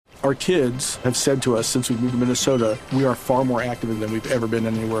Our kids have said to us since we moved to Minnesota, we are far more active than we've ever been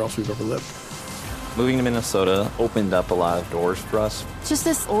anywhere else we've ever lived. Moving to Minnesota opened up a lot of doors for us. Just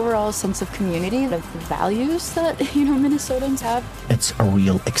this overall sense of community, of the values that, Minnesotans have. It's a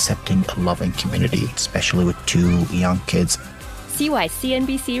real accepting, loving community, especially with 2 young kids. See why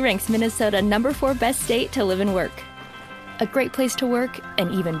CNBC ranks Minnesota number 4 best state to live and work. A great place to work,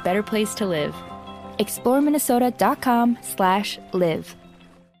 an even better place to live. ExploreMinnesota.com/live.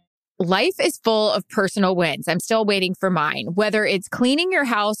 Life is full of personal wins. I'm still waiting for mine. Whether it's cleaning your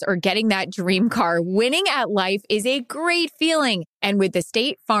house or getting that dream car, winning at life is a great feeling. And with the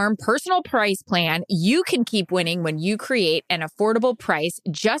State Farm Personal Price Plan, you can keep winning when you create an affordable price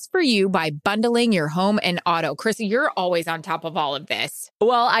just for you by bundling your home and auto. Krissy, you're always on top of all of this.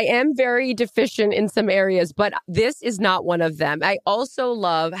 Well, I am very deficient in some areas, but this is not one of them. I also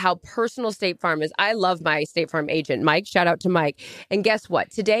love how personal State Farm is. I love my State Farm agent, Mike. Shout out to Mike. And guess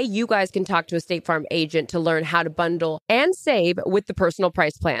what? Today, you guys can talk to a State Farm agent to learn how to bundle and save with the Personal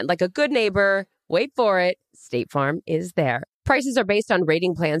Price Plan. Like a good neighbor, wait for it, State Farm is there. Prices are based on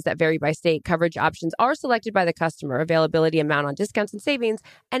rating plans that vary by state. Coverage options are selected by the customer. Availability, amount on discounts and savings,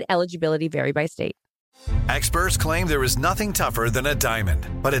 and eligibility vary by state. Experts claim there is nothing tougher than a diamond.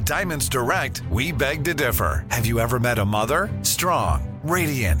 But at Diamonds Direct, we beg to differ. Have you ever met a mother? Strong,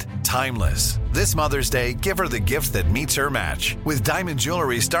 radiant, timeless. This Mother's Day, give her the gift that meets her match. With diamond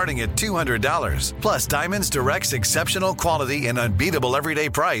jewelry starting at $200. Plus Diamonds Direct's exceptional quality and unbeatable everyday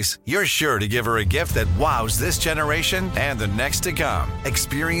price, you're sure to give her a gift that wows this generation and the next to come.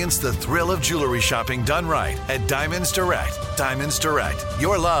 Experience the thrill of jewelry shopping done right at Diamonds Direct. Diamonds Direct.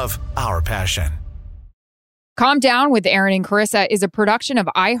 Your love, our passion. Calm Down with Aaron and Carissa is a production of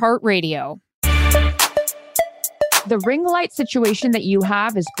iHeartRadio. The ring light situation that you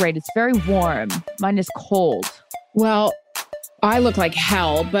have is great. It's very warm. Mine is cold. Well, I look like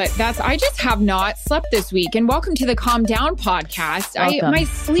hell, but I just have not slept this week. And welcome to the Calm Down podcast. My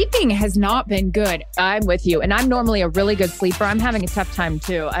sleeping has not been good. I'm with you. And I'm normally a really good sleeper. I'm having a tough time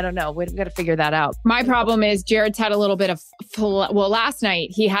too. I don't know. We've got to figure that out. My problem is Jared's had a little bit of, last night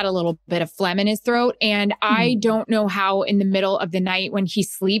he had a little bit of phlegm in his throat. And I don't know how in the middle of the night when he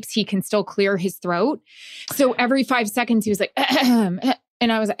sleeps, he can still clear his throat. So every 5 seconds he was like, and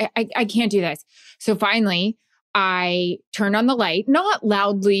I was like, I can't do this. So finally, I turned on the light, not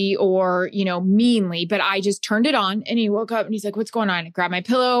loudly or, meanly, but I just turned it on and he woke up and he's like, what's going on? I grabbed my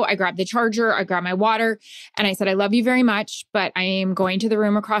pillow, I grabbed the charger, I grabbed my water. And I said, I love you very much, but I am going to the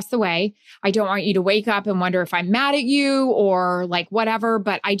room across the way. I don't want you to wake up and wonder if I'm mad at you or like whatever,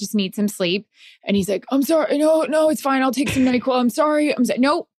 but I just need some sleep. And he's like, I'm sorry. No, it's fine. I'll take some NyQuil. I'm sorry. I'm saying,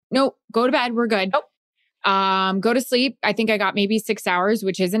 no, go to bed. We're good. Nope. Go to sleep. I think I got maybe 6 hours,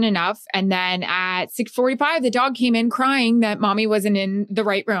 which isn't enough. And then at 6:45, the dog came in crying that mommy wasn't in the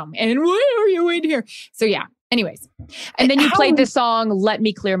right room. And why are you in here? So yeah, anyways. And then you played the song, Let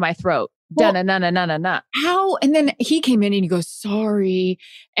Me Clear My Throat. Da-na-na-na-na-na. How? And then he came in and he goes, sorry.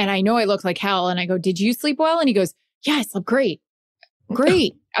 And I know I look like hell. And I go, did you sleep well? And he goes, yeah, I slept great.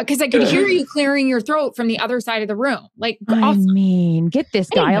 Great. Because I could hear you clearing your throat from the other side of the room. Like, awesome. Get this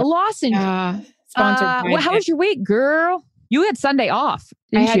guy a lozenge. Sponsored by how was your week, girl? You had Sunday off,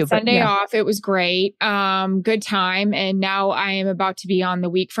 didn't you? I had Sunday off. It was great. Good time. And now I am about to be on the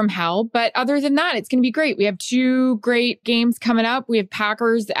week from hell. But other than that, it's going to be great. We have 2 great games coming up. We have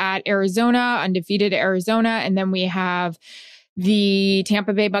Packers at Arizona, undefeated Arizona. And then we have the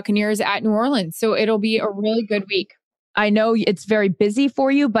Tampa Bay Buccaneers at New Orleans. So it'll be a really good week. I know it's very busy for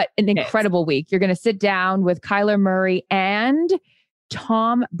you, but an incredible week. You're going to sit down with Kyler Murray and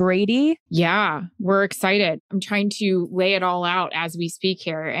Tom Brady. Yeah, we're excited. I'm trying to lay it all out as we speak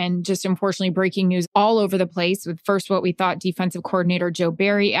here. And just unfortunately breaking news all over the place with first what we thought defensive coordinator Joe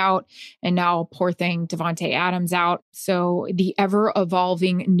Barry out. And now poor thing, Devontae Adams out. So the ever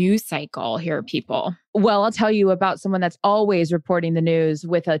evolving news cycle here, people. Well, I'll tell you about someone that's always reporting the news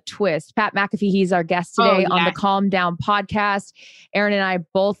with a twist. Pat McAfee, he's our guest today on the Calm Down podcast. Aaron and I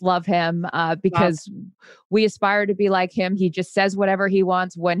both love him because we aspire to be like him. He just says whatever he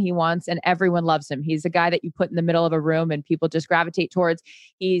wants, when he wants, and everyone loves him. He's the guy that you put in the middle of a room and people just gravitate towards.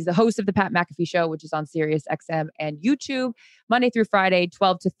 He's the host of the Pat McAfee Show, which is on Sirius XM and YouTube, Monday through Friday,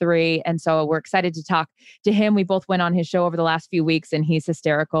 12 to 3. And so we're excited to talk to him. We both went on his show over the last few weeks and he's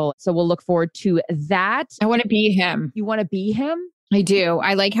hysterical. So we'll look forward to that. I want to be him. You want to be him? I do.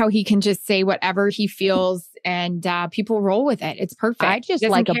 I like how he can just say whatever he feels and people roll with it. It's perfect. I just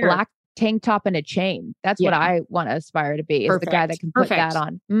like a black tank top and a chain. That's what I want to aspire to be. Is the guy that can put that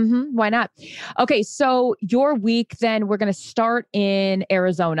on. Why not? Okay. So your week then, we're going to start in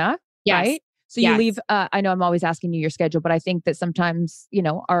Arizona, right? So you leave, I know I'm always asking you your schedule, but I think that sometimes,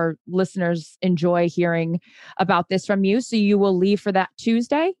 our listeners enjoy hearing about this from you. So you will leave for that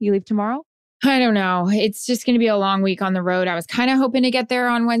Tuesday? You leave tomorrow? I don't know. It's just going to be a long week on the road. I was kind of hoping to get there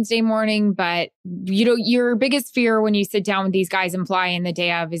on Wednesday morning, but your biggest fear when you sit down with these guys and fly in the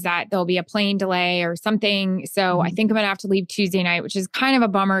day of is that there'll be a plane delay or something. So I think I'm going to have to leave Tuesday night, which is kind of a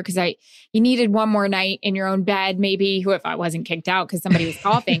bummer because you needed one more night in your own bed, maybe if I wasn't kicked out because somebody was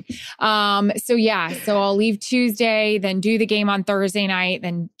coughing. So I'll leave Tuesday, then do the game on Thursday night,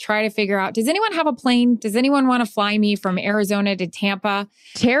 then try to figure out, does anyone have a plane? Does anyone want to fly me from Arizona to Tampa?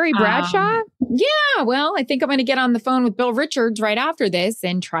 Terry Bradshaw? Yeah, well, I think I'm going to get on the phone with Bill Richards right after this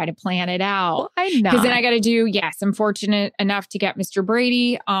and try to plan it out. Well, I know. Because then I got to do, I'm fortunate enough to get Mr.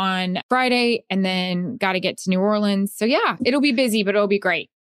 Brady on Friday and then got to get to New Orleans. So yeah, it'll be busy, but it'll be great.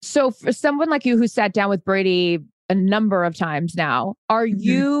 So for someone like you who sat down with Brady a number of times now, are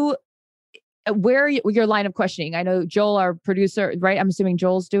you... Where your line of questioning? I know Joel, our producer, right? I'm assuming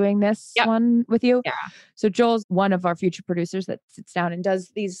Joel's doing this one with you. Yeah. So Joel's one of our future producers that sits down and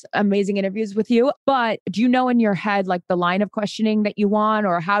does these amazing interviews with you. But do you know in your head, like the line of questioning that you want,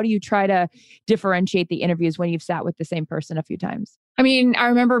 or how do you try to differentiate the interviews when you've sat with the same person a few times? I mean, I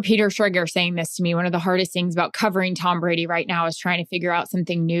remember Peter Schrager saying this to me. One of the hardest things about covering Tom Brady right now is trying to figure out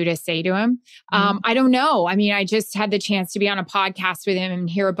something new to say to him. I don't know. I mean, I just had the chance to be on a podcast with him and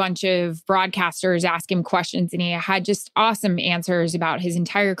hear a bunch of broadcasters ask him questions, and he had just awesome answers about his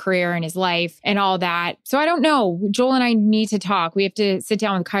entire career and his life and all that. So I don't know. Joel and I need to talk. We have to sit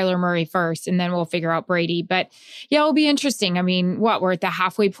down with Kyler Murray first, and then we'll figure out Brady. But yeah, it'll be interesting. I mean, we're at the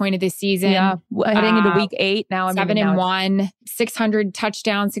halfway point of the season. Yeah, heading into week 8 now. 7-1, 600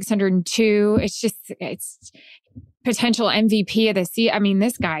 touchdowns, 602. It's potential MVP of the season. I mean,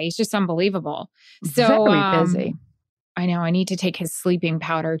 this guy, he's just unbelievable. So very busy. I know. I need to take his sleeping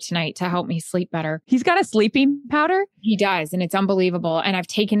powder tonight to help me sleep better. He's got a sleeping powder? He does. And it's unbelievable. And I've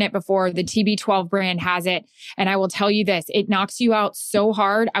taken it before. The TB12 brand has it. And I will tell you this, it knocks you out so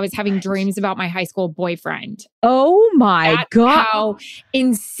hard. I was having dreams about my high school boyfriend. Oh my God. How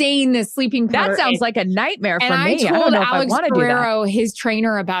insane the sleeping powder That sounds is. like a nightmare for and me. I told Alex do Guerrero, his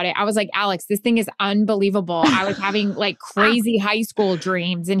trainer, about it. I was like, Alex, this thing is unbelievable. I was having like crazy high school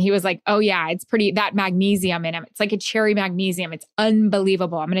dreams. And he was like, oh yeah, it's that magnesium in him. It's like a cherry magnesium. It's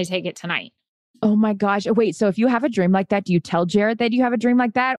unbelievable. I'm going to take it tonight. Oh my gosh. Wait, so if you have a dream like that, do you tell Jarrett that you have a dream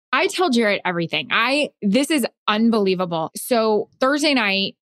like that? I tell Jarrett everything. This is unbelievable. So Thursday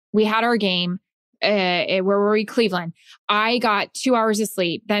night, we had our game. Where were we? Cleveland. I got 2 hours of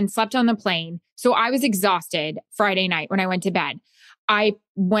sleep, then slept on the plane. So I was exhausted Friday night when I went to bed. I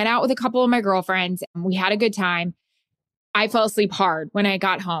went out with a couple of my girlfriends and we had a good time. I fell asleep hard when I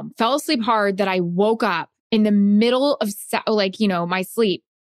got home. Fell asleep hard that I woke up in the middle of my sleep.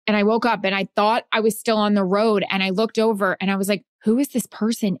 And I woke up and I thought I was still on the road. And I looked over and I was like, who is this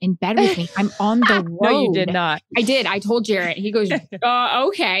person in bed with me? I'm on the road. No, you did not. I did. I told Jarrett. He goes,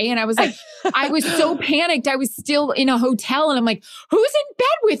 okay. And I was like, I was so panicked. I was still in a hotel and I'm like, who's in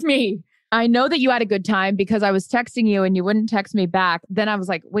bed with me? I know that you had a good time because I was texting you and you wouldn't text me back. Then I was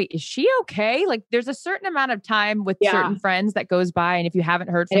like, wait, is she okay? Like there's a certain amount of time with certain friends that goes by. And if you haven't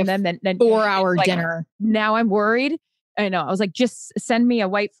heard from them, then 4-hour dinner. Now I'm worried. I know. I was like, just send me a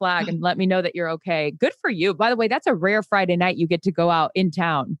white flag and let me know that you're okay. Good for you. By the way, that's a rare Friday night you get to go out in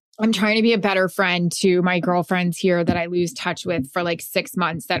town. I'm trying to be a better friend to my girlfriends here that I lose touch with for like 6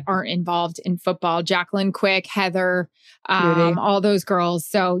 months that aren't involved in football. Jacqueline Quick, Heather, all those girls.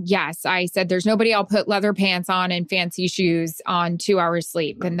 So yes, I said there's nobody I'll put leather pants on and fancy shoes on 2 hours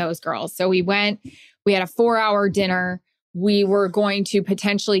sleep than those girls. So we had a 4-hour dinner. We were going to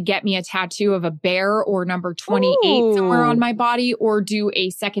potentially get me a tattoo of a bear or number 28 somewhere on my body or do a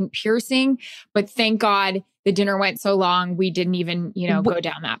second piercing. But thank God the dinner went so long, we didn't even, go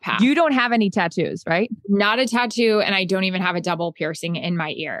down that path. You don't have any tattoos, right? Not a tattoo. And I don't even have a double piercing in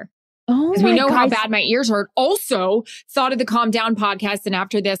my ear. Oh, because we know how bad my ears hurt. Also, thought of the Calm Down podcast. And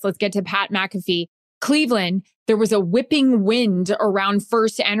after this, let's get to Pat McAfee. Cleveland, there was a whipping wind around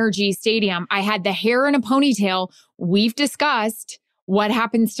First Energy Stadium. I had the hair in a ponytail. We've discussed what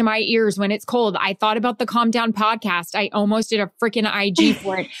happens to my ears when it's cold. I thought about the Calm Down podcast. I almost did a freaking IG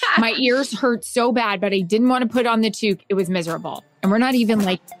for it. My ears hurt so bad, but I didn't want to put on the toque. It was miserable. And we're not even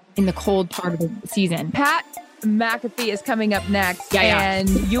like in the cold part of the season. Pat McAfee is coming up next. And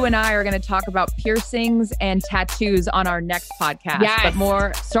you and I are going to talk about piercings and tattoos on our next podcast. Yes. But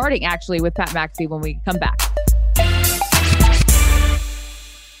more starting actually with Pat McAfee when we come back.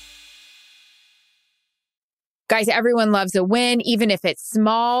 Guys, everyone loves a win, even if it's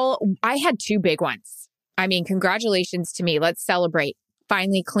small. I had 2 big ones. I mean, congratulations to me. Let's celebrate.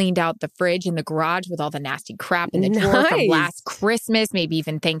 finally cleaned out the fridge in the garage with all the nasty crap in the drawer from last Christmas, maybe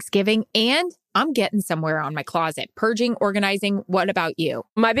even Thanksgiving. And I'm getting somewhere on my closet. Purging, organizing. What about you?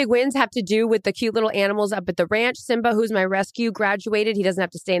 My big wins have to do with the cute little animals up at the ranch. Simba, who's my rescue, graduated. He doesn't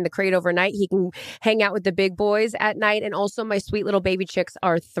have to stay in the crate overnight. He can hang out with the big boys at night. And also my sweet little baby chicks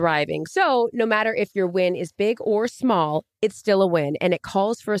are thriving. So no matter if your win is big or small, it's still a win. And it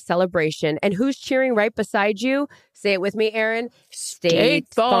calls for a celebration. And who's cheering right beside you? Say it with me, Erin.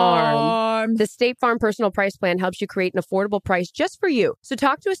 State Farm. The State Farm Personal Price Plan helps you create an affordable price just for you. So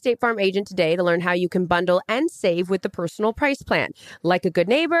talk to a State Farm agent today to learn how you can bundle and save with the Personal Price Plan. Like a good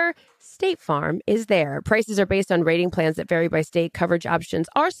neighbor, State Farm is there. Prices are based on rating plans that vary by state. Coverage options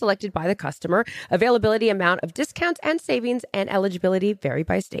are selected by the customer. Availability, amount of discounts and savings, and eligibility vary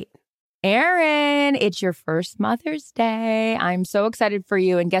by state. Erin, it's your first Mother's Day. I'm so excited for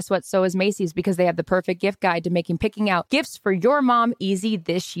you. And guess what? So is Macy's, because they have the perfect gift guide to making picking out gifts for your mom easy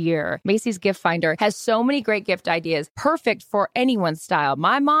this year. Macy's Gift Finder has so many great gift ideas, perfect for anyone's style.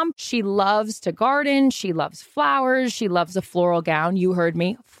 My mom, she loves to garden. She loves flowers. She loves a floral gown. You heard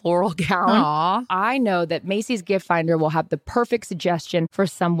me, floral gown. Aww. I know that Macy's Gift Finder will have the perfect suggestion for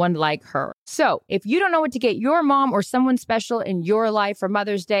someone like her. So if you don't know what to get your mom or someone special in your life for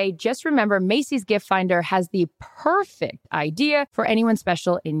Mother's Day, just remember Macy's Gift Finder has the perfect idea for anyone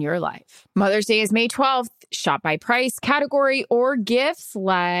special in your life. Mother's Day is May 12th. Shop by price, category, or gifts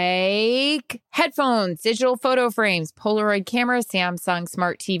like headphones, digital photo frames, Polaroid camera, Samsung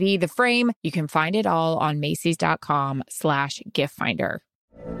Smart TV, the frame. You can find it all on Macys.com/giftfinder.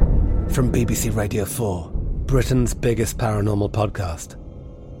 From BBC Radio 4, Britain's biggest paranormal podcast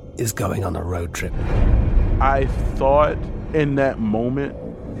is going on a road trip. I thought in that moment,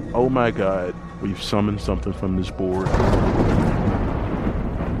 oh my God, we've summoned something from this board.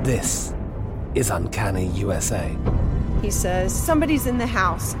 This is Uncanny USA. He says, somebody's in the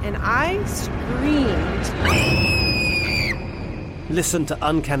house, and I screamed. Listen to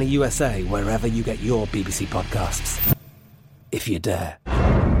Uncanny USA wherever you get your BBC podcasts, if you dare.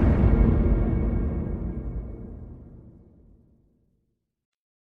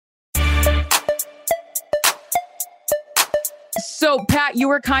 So, Pat, you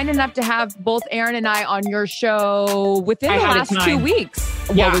were kind enough to have both Erin and I on your show within the last 2 weeks.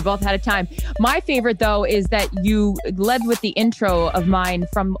 Yeah. Well, we both had a time. My favorite, though, is that you led with the intro of mine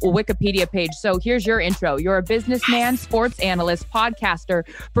from a Wikipedia page. So here's your intro. You're a businessman, sports analyst, podcaster,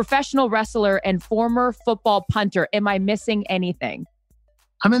 professional wrestler, and former football punter. Am I missing anything?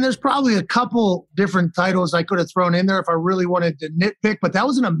 I mean, there's probably a couple different titles I could have thrown in there if I really wanted to nitpick, but that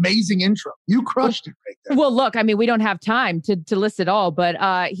was an amazing intro. You crushed it right there. Well, look, I mean, we don't have time to list it all, but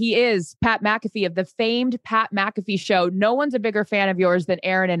he is Pat McAfee of the famed Pat McAfee Show. No one's a bigger fan of yours than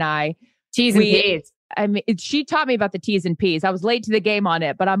Erin and I. T's and P's. I mean, she taught me about the T's and P's. I was late to the game on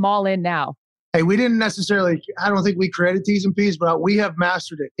it, but I'm all in now. Hey, we didn't necessarily, I don't think we created T's and P's, but we have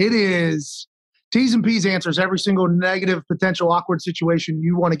mastered it. It is... T's and P's answers every single negative, potential awkward situation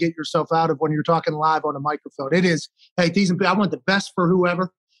you want to get yourself out of when you're talking live on a microphone. It is, hey, T's and P's, I want the best for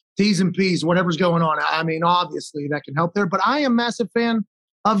whoever. T's and P's, whatever's going on. I mean, obviously that can help there, but I am a massive fan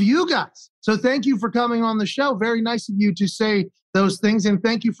of you guys. So thank you for coming on the show. Very nice of you to say those things. And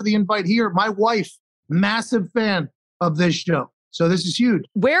thank you for the invite here. My wife, massive fan of this show. So this is huge.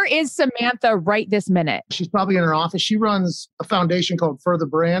 Where is Samantha right this minute? She's probably in her office. She runs a foundation called Further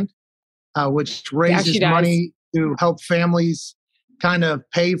Brand. Which raises money to help families kind of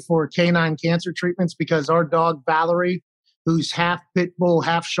pay for canine cancer treatments, because our dog Valerie, who's half pit bull,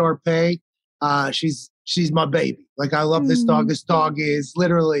 half Shar-Pei, she's my baby. Like, I love this dog. This dog is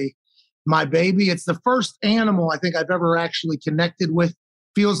literally my baby. It's the first animal I think I've ever actually connected with.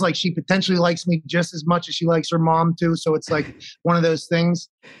 Feels like she potentially likes me just as much as she likes her mom too. So it's like one of those things.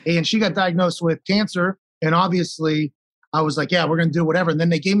 And she got diagnosed with cancer, and obviously I was like, yeah, we're going to do whatever. And then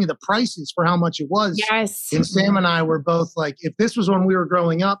they gave me the prices for how much it was. Yes. And Sam and I were both like, if this was when we were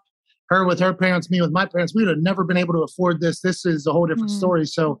growing up, her with her parents, me with my parents, we would have never been able to afford this. This is a whole different story.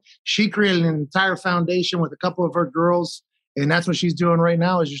 So she created an entire foundation with a couple of her girls. And that's what she's doing right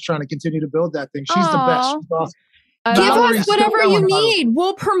now, is just trying to continue to build that thing. She's the best. She's awesome. Give us whatever you need.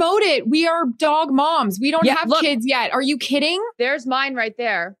 We'll promote it. We are dog moms. We don't have kids yet. Are you kidding? There's mine right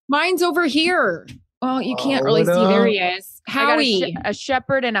there. Mine's over here. Well, you can't really see. There he is. Howie. A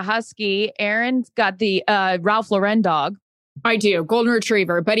shepherd and a husky. Erin's got the Ralph Lauren dog. I do. Golden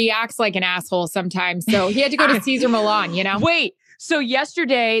Retriever. But he acts like an asshole sometimes. So he had to go to Cesar Millan, you know? Wait. So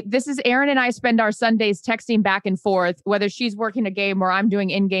yesterday, this is Erin and I spend our Sundays texting back and forth, whether she's working a game or I'm doing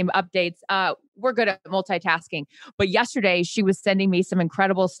in-game updates. We're good at multitasking. But yesterday, she was sending me some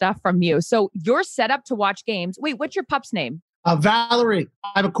incredible stuff from you. So you're set up to watch games. Wait, what's your pup's name? Valerie.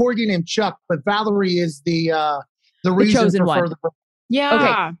 I have a corgi named Chuck, but Valerie is the reason chosen for one. Further. Yeah.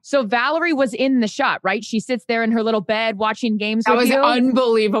 Okay. So Valerie was in the shot, right? She sits there in her little bed watching games That with was you.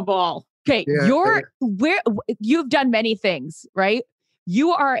 unbelievable. Okay. Yeah. You've done many things, right?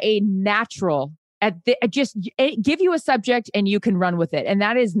 You are a natural at just give you a subject and you can run with it. And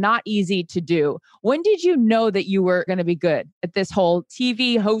that is not easy to do. When did you know that you were going to be good at this whole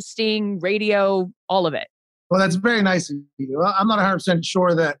TV, hosting, radio, all of it? Well, that's very nice of you. I'm not 100%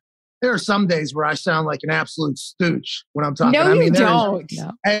 sure that there are some days where I sound like an absolute stooge when I'm talking. No, you don't.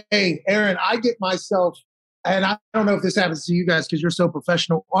 Hey, Aaron, I get myself, and I don't know if this happens to you guys because you're so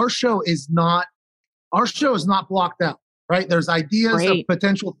professional. Our show is not blocked out, right? There's ideas of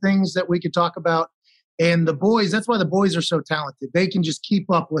potential things that we could talk about. And the boys, that's why the boys are so talented. They can just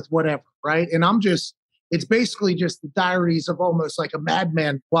keep up with whatever, right? And it's basically just the diaries of almost like a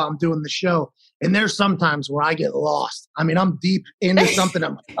madman while I'm doing the show. And there's sometimes where I get lost. I mean, I'm deep into something.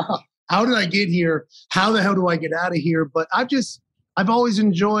 I'm like, how did I get here? How the hell do I get out of here? But I've always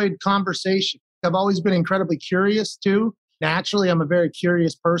enjoyed conversation. I've always been incredibly curious too. Naturally, I'm a very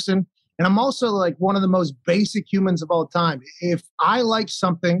curious person. And I'm also like one of the most basic humans of all time. If I like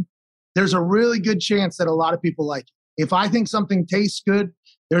something, there's a really good chance that a lot of people like it. If I think something tastes good,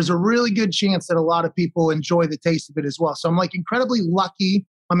 there's a really good chance that a lot of people enjoy the taste of it as well. So I'm like incredibly lucky.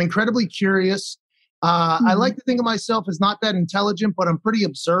 I'm incredibly curious. I like to think of myself as not that intelligent, but I'm pretty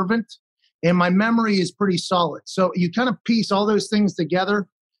observant and my memory is pretty solid. So you kind of piece all those things together.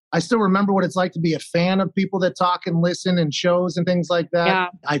 I still remember what it's like to be a fan of people that talk and listen and shows and things like that. Yeah.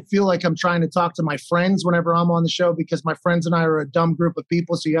 I feel like I'm trying to talk to my friends whenever I'm on the show because my friends and I are a dumb group of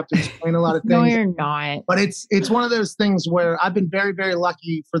people. So you have to explain a lot of things. No, you're not. But it's one of those things where I've been very, very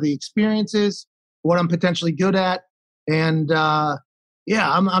lucky for the experiences, what I'm potentially good at. And I'm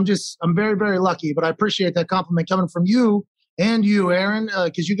very, very lucky. But I appreciate that compliment coming from you. And you, Aaron,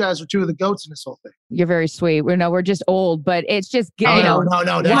 because you guys are two of the goats in this whole thing. You're very sweet. We're just old, but it's just No.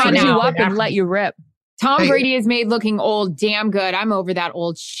 wind you up and let you rip. Tom Brady is made looking old damn good. I'm over that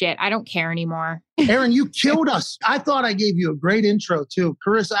old shit. I don't care anymore. Aaron, you killed us. I thought I gave you a great intro too.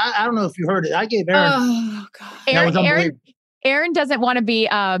 Carissa, I don't know if you heard it. I gave Aaron. Oh, God. Aaron doesn't want to be,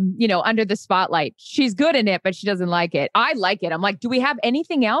 under the spotlight. She's good in it, but she doesn't like it. I like it. I'm like, do we have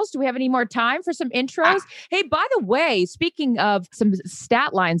anything else? Do we have any more time for some intros? Hey, by the way, speaking of some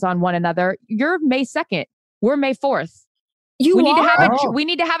stat lines on one another, you're May 2nd. We're May 4th. We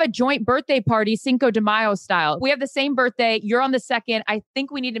need to have a joint birthday party, Cinco de Mayo style. We have the same birthday. You're on the 2nd. I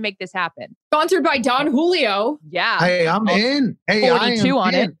think we need to make this happen. Sponsored by Don Julio. Yeah. Hey, I'm in. Hey, 42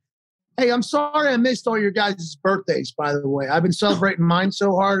 on it. Hey, I'm sorry I missed all your guys' birthdays, by the way. I've been celebrating mine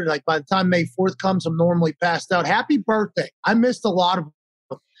so hard. Like by the time May 4th comes, I'm normally passed out. Happy birthday. I missed a lot of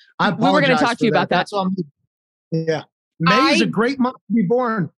them. I apologize. We were going to talk to you about that. Yeah. May is a great month to be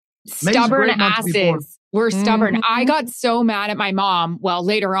born. Stubborn asses. We're stubborn. Mm-hmm. I got so mad at my mom, well,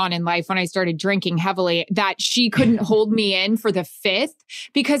 later on in life when I started drinking heavily, that she couldn't hold me in for the 5th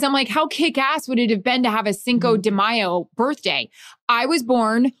because I'm like, how kick-ass would it have been to have a Cinco de Mayo birthday? I was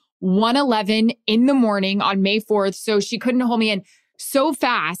born 1:11 in the morning on May 4th, so she couldn't hold me in so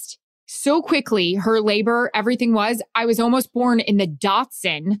fast, so quickly. Her labor, everything was, I was almost born in the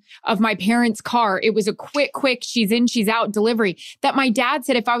Datsun of my parents' car. It was a quick, she's in, she's out delivery that my dad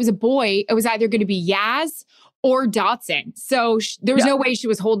said if I was a boy, it was either going to be Yaz or Datsun. So there was no way she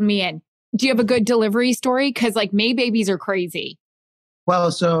was holding me in. Do you have a good delivery story? Because like May babies are crazy. Well,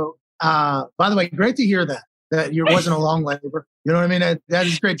 so by the way, great to hear that you wasn't a long labor. You know what I mean? That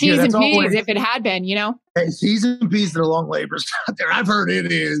is great to hear. T's and P's if it had been, you know? Hey, T's and P's that are long labors out there. I've heard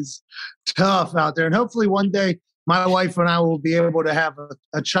it is tough out there. And hopefully one day my wife and I will be able to have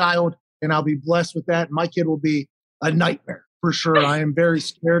a child and I'll be blessed with that. My kid will be a nightmare for sure. I am very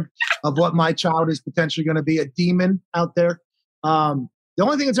scared of what my child is potentially going to be, a demon out there. The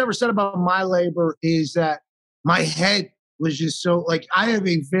only thing that's ever said about my labor is that my head was just so like, I have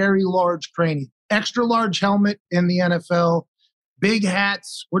a very large cranium, extra large helmet in the NFL. Big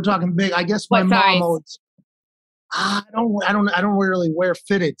hats. We're talking big. I guess my mom. I don't really wear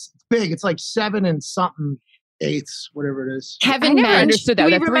fitteds. It's big. It's like 7 and something eighths, whatever it is. Kevin Mensch. Understood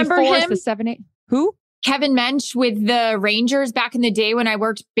that. Do we remember him? The 7, 8. Who? Kevin Mensch with the Rangers back in the day when I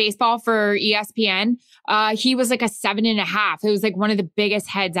worked baseball for ESPN. He was like a 7.5. It was like one of the biggest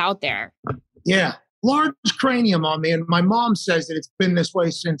heads out there. Yeah. Large cranium on me, and my mom says that it's been this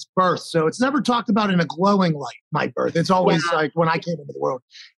way since birth. So it's never talked about in a glowing light, my birth. It's always like when I came into the world,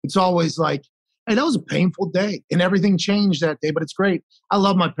 it's always like, hey, that was a painful day, and everything changed that day, but it's great. I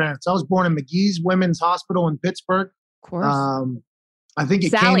love my parents. I was born in McGee's Women's Hospital in Pittsburgh. Of course. I think it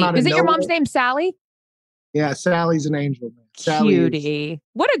Sally. came out of Is it nowhere. your mom's name, Sally? Yeah, Sally's an angel, man. Cutie.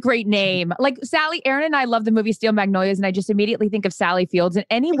 What a great name. Like Sally, Aaron and I love the movie Steel Magnolias, and I just immediately think of Sally Fields. And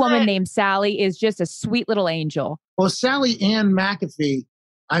any woman named Sally is just a sweet little angel. Well, Sally Ann McAfee,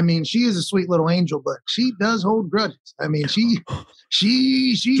 I mean, she is a sweet little angel, but she does hold grudges. I mean, she Do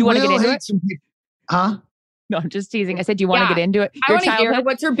you want to get into it? some people. Huh? No, I'm just teasing. I said, do you want to get into it? I want to hear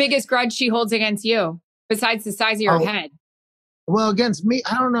what's her biggest grudge she holds against you, besides the size of your head. Well, against me,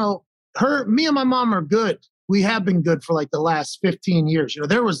 I don't know. Me and my mom are good. We have been good for like the last 15 years. You know,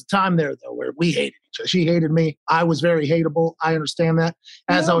 there was a time there, though, where we hated each other. She hated me. I was very hateable. I understand that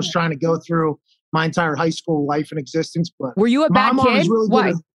as I was trying to go through my entire high school life and existence. But were you a bad kid? Really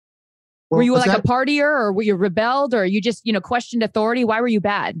Why? Were you like a partier, or were you rebelled, or you just, questioned authority? Why were you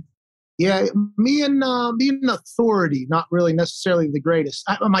bad? Yeah, me and being an authority, not really necessarily the greatest.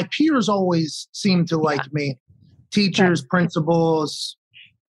 My peers always seemed to like me. Teachers, principals,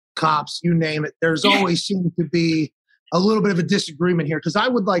 cops, you name it. There's always seemed to be a little bit of a disagreement here because I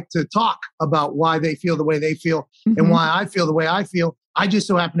would like to talk about why they feel the way they feel and why I feel the way I feel. I just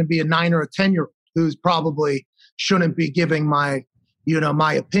so happen to be a 9 or a 10-year-old who's probably shouldn't be giving my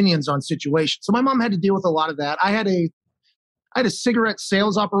opinions on situations. So my mom had to deal with a lot of that. I had a cigarette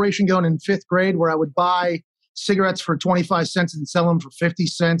sales operation going in 5th grade where I would buy cigarettes for 25 cents and sell them for 50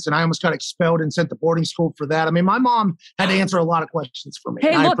 cents. And I almost got expelled and sent to boarding school for that. I mean, my mom had to answer a lot of questions for me.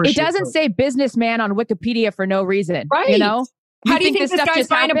 Hey, look, it doesn't say businessman on Wikipedia for no reason. Right. How do you think this guy's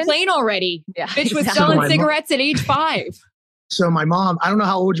buying a plane already? Yeah, Bitch was selling cigarettes at age 5. So my mom, I don't know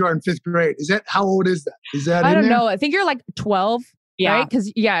how old you are in 5th grade. How old is that? Is that I don't know. I think you're like 12. Yeah. Right?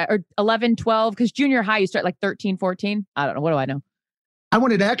 Because, or 11, 12. Because junior high, you start like 13, 14. I don't know. What do I know? I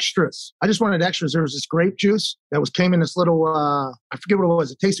wanted extras. I just wanted extras. There was this grape juice that came in this little, I forget what it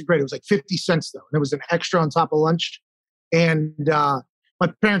was. It tasted great. It was like 50 cents though. And it was an extra on top of lunch. And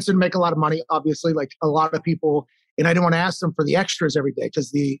my parents didn't make a lot of money, obviously, like a lot of people. And I didn't want to ask them for the extras every day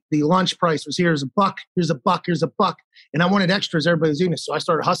because the lunch price was here's a buck. And I wanted extras. Everybody was eating it. So I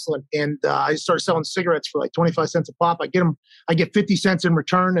started hustling and I started selling cigarettes for like 25 cents a pop. I get 50 cents in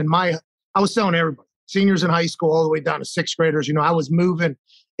return. And I was selling everybody. Seniors in high school all the way down to 6th graders. I was moving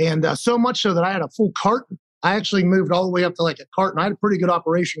and so much so that I had a full carton. I actually moved all the way up to like a carton. I had a pretty good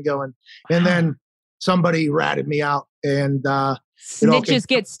operation going. And then somebody ratted me out and snitches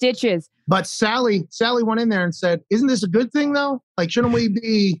get stitches. But Sally went in there and said, isn't this a good thing though? Like, shouldn't we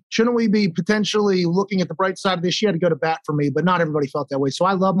be potentially looking at the bright side of this? She had to go to bat for me, but not everybody felt that way. So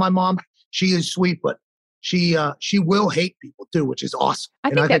I love my mom. She is sweet, but she will hate people too, which is awesome. I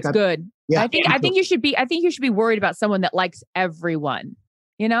think that's good. Yeah, I think you should be worried about someone that likes everyone.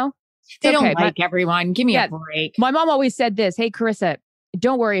 They don't like everyone. Give me a break. My mom always said this, hey, Carissa,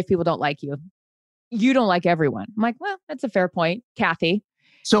 don't worry if people don't like you. You don't like everyone. I'm like, well, that's a fair point, Kathy.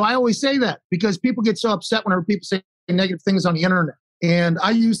 So I always say that because people get so upset whenever people say negative things on the internet. And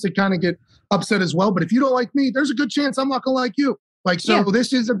I used to kind of get upset as well. But if you don't like me, there's a good chance I'm not going to like you.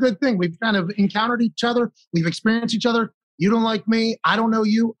 This is a good thing. We've kind of encountered each other. We've experienced each other. You don't like me. I don't know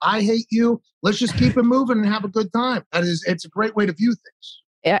you. I hate you. Let's just keep it moving and have a good time. It's a great way to view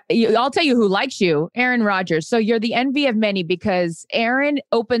things. I'll tell you who likes you, Aaron Rodgers. So you're the envy of many because Aaron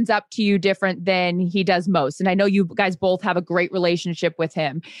opens up to you different than he does most. And I know you guys both have a great relationship with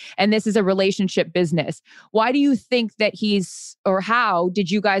him. And this is a relationship business. Why do you think that how did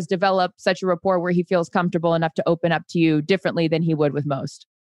you guys develop such a rapport where he feels comfortable enough to open up to you differently than he would with most?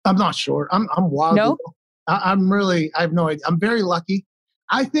 I'm not sure. I'm wild. No? I have no idea. I'm very lucky.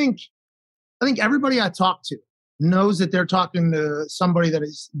 I think everybody I talk to knows that they're talking to somebody that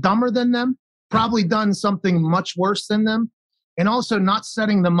is dumber than them, probably done something much worse than them, and also not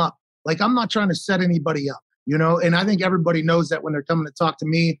setting them up. Like, I'm not trying to set anybody up, and I think everybody knows that when they're coming to talk to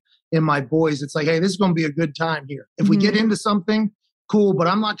me and my boys. It's like, hey, this is going to be a good time here. If we get into something, cool, but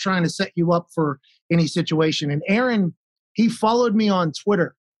I'm not trying to set you up for any situation. And Aaron, he followed me on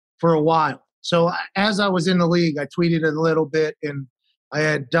Twitter for a while. So as I was in the league, I tweeted a little bit and I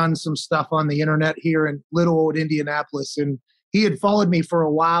had done some stuff on the internet here in little old Indianapolis. And he had followed me for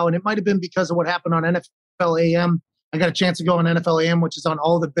a while. And it might have been because of what happened on NFL AM. I got a chance to go on NFL AM, which is on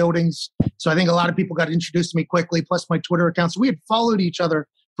all the buildings. So I think a lot of people got introduced to me quickly, plus my Twitter account. So we had followed each other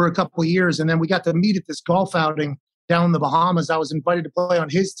for a couple of years. And then we got to meet at this golf outing down in the Bahamas. I was invited to play on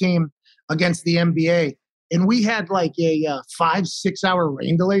his team against the NBA. And we had like a 5-6 hour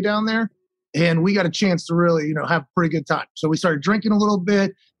rain delay down there. And we got a chance to really, have a pretty good time. So we started drinking a little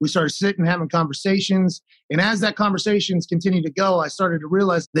bit. We started sitting, having conversations. And as that conversations continued to go, I started to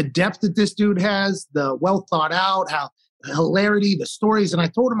realize the depth that this dude has, the well thought out, how the hilarity, the stories. And I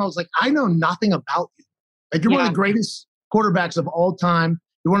told him, I was like, I know nothing about you. Like, you're one of the greatest quarterbacks of all time.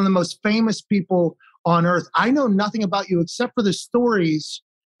 You're one of the most famous people on earth. I know nothing about you except for the stories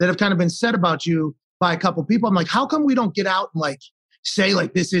that have kind of been said about you by a couple people. I'm like, how come we don't get out and like say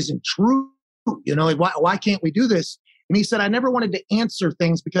like this isn't true? You know, like why can't we do this? And he said, I never wanted to answer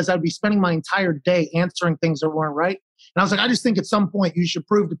things because I'd be spending my entire day answering things that weren't right. And I was like, I just think at some point you should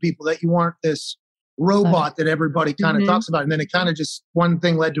prove to people that you aren't this robot that everybody kind of talks about. And then it kind of just one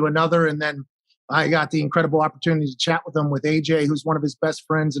thing led to another. And then I got the incredible opportunity to chat with him with AJ, who's one of his best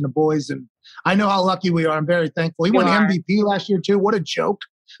friends and the boys. And I know how lucky we are. I'm very thankful. He won MVP last year too. What a joke.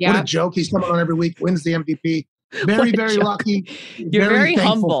 What a joke. He's coming on every week, wins the MVP. Very, very lucky. You're very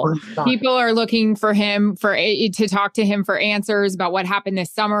humble. People are looking for him to talk to him for answers about what happened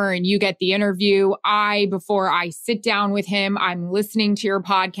this summer, and you get the interview. Before I sit down with him, I'm listening to your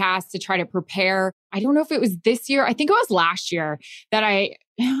podcast to try to prepare. I don't know if it was this year. I think it was last year that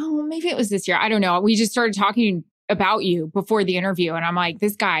maybe it was this year. I don't know. We just started talking about you before the interview. And I'm like,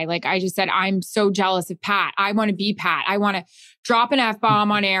 this guy, like I just said, I'm so jealous of Pat. I want to be Pat. I want to drop an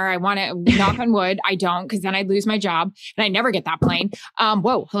F-bomb on air. I want to knock on wood. I don't, because then I'd lose my job and I never get that plane.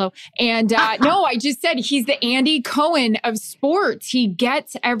 Whoa, hello. And no, I just said he's the Andy Cohen of sports. He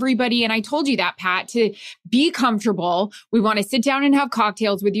gets everybody. And I told you that, Pat, to be comfortable. We want to sit down and have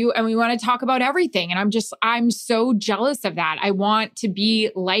cocktails with you and we want to talk about everything. And I'm so jealous of that. I want to be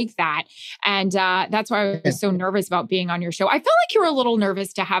like that. And that's why I was so nervous about being on your show. I felt like you were a little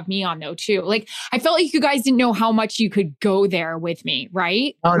nervous to have me on though, too. Like I felt like you guys didn't know how much you could go there with me,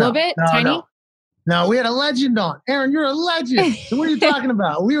 right? A little bit, Tiny? No, we had a legend on. Aaron, you're a legend. So what are you talking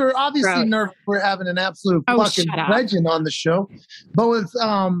about? We were obviously nervous for having an absolute fucking legend on the show. But with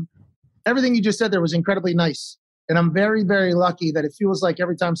everything you just said there was incredibly nice. And I'm very, very lucky that it feels like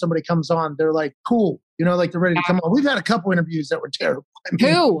every time somebody comes on, they're like, cool. You know, like they're ready to come on. We've had a couple interviews that were terrible.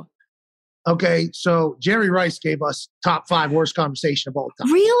 Who? Okay, so Jerry Rice gave us top 5 worst conversation of all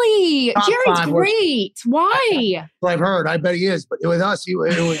time. Really? Jerry's great. Why? Well, I've heard. I bet he is. But with us, he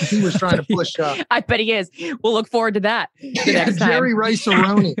was trying to push. I bet he is. We'll look forward to that the next time. Jerry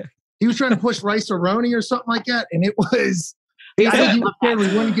Rice-A-Roni. He was trying to push Rice-A-Roni or something like that. And it was, I think he was scared we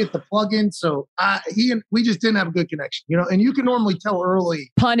wouldn't get the plug in. So we just didn't have a good connection. You know, and you can normally tell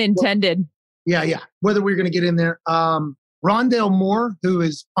early. Pun intended. Yeah. Whether we were going to get in there. Rondale Moore, who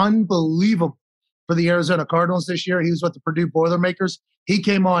is unbelievable for the Arizona Cardinals this year. He was with the Purdue Boilermakers. He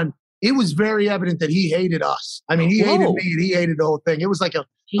came on. It was very evident that he hated us. I mean, he hated me and he hated the whole thing. It was like I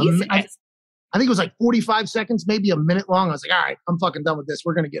think it was like 45 seconds, maybe a minute long. I was like, all right, I'm fucking done with this.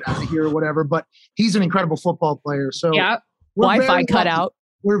 We're going to get out of here or whatever. But he's an incredible football player. So Wi-Fi cut out.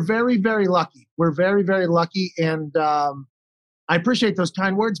 We're very, very lucky. We're very, very lucky. And I appreciate those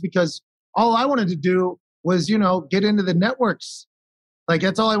kind words because all I wanted to do was, you know, get into the networks. Like,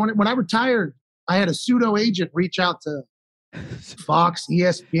 that's all I wanted. When I retired, I had a pseudo agent reach out to Fox,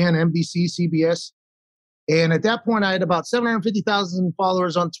 ESPN, NBC, CBS. And at that point, I had about 750,000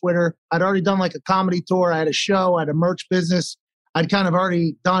 followers on Twitter. I'd already done like a comedy tour. I had a show. I had a merch business. I'd kind of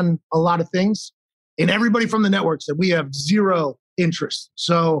already done a lot of things. And everybody from the network said, we have zero interest.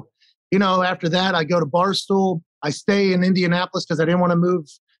 So, you know, after that, I go to Barstool. I stay in Indianapolis because I didn't want to move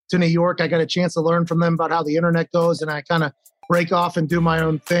to New York. I got a chance to learn from them about how the internet goes, and I kind of break off and do my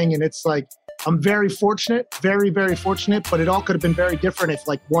own thing. And it's like, I'm very fortunate, very, very fortunate, but it all could have been very different if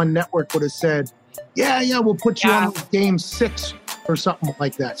like one network would have said, yeah, we'll put you on game 6 or something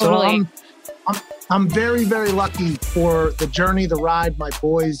like that. Totally. So I'm very, very lucky for the journey, the ride, my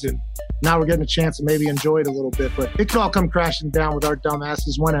boys, and now we're getting a chance to maybe enjoy it a little bit, but it could all come crashing down with our dumb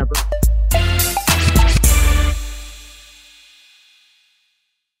asses whenever.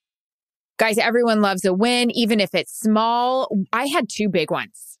 Guys, everyone loves a win, even if it's small. I had 2 big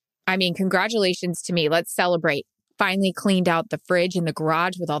ones. I mean, congratulations to me. Let's celebrate. Finally cleaned out the fridge in the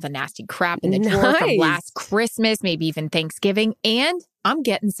garage with all the nasty crap in the drawer from last Christmas, maybe even Thanksgiving. And I'm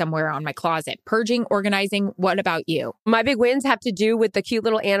getting somewhere on my closet. Purging, organizing. What about you? My big wins have to do with the cute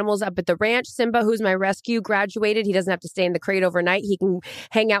little animals up at the ranch. Simba, who's my rescue, graduated. He doesn't have to stay in the crate overnight. He can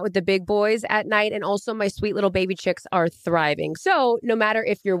hang out with the big boys at night. And also my sweet little baby chicks are thriving. So no matter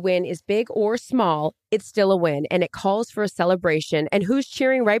if your win is big or small, it's still a win. And it calls for a celebration. And who's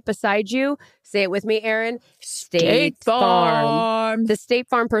cheering right beside you? Say it with me, Aaron. State Farm. The State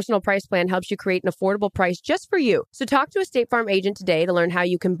Farm Personal Price Plan helps you create an affordable price just for you. So talk to a State Farm agent today to learn how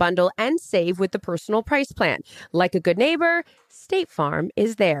you can bundle and save with the Personal Price Plan. Like a good neighbor, State Farm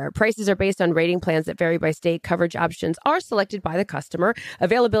is there. Prices are based on rating plans that vary by state. Coverage options are selected by the customer.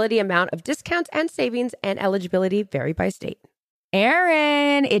 Availability, amount of discounts and savings, and eligibility vary by state.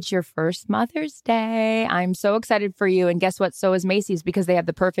 Erin, it's your first Mother's Day. I'm so excited for you. And guess what? So is Macy's, because they have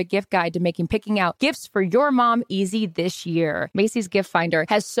the perfect gift guide to making picking out gifts for your mom easy this year. Macy's Gift Finder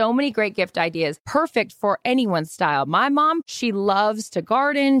has so many great gift ideas, perfect for anyone's style. My mom, she loves to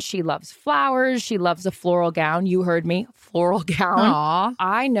garden. She loves flowers. She loves a floral gown. You heard me, floral gown. Aww.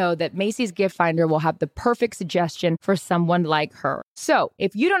 I know that Macy's Gift Finder will have the perfect suggestion for someone like her. So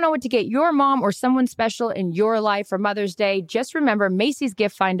if you don't know what to get your mom or someone special in your life for Mother's Day, just remember Macy's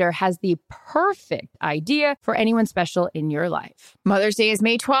Gift Finder has the perfect idea for anyone special in your life. Mother's Day is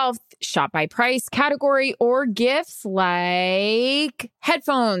May 12th. Shop by price, category, or gifts like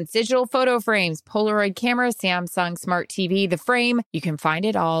headphones, digital photo frames, Polaroid camera, Samsung Smart TV, the frame. You can find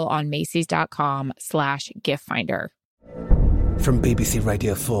it all on Macy's.com/gift finder. From BBC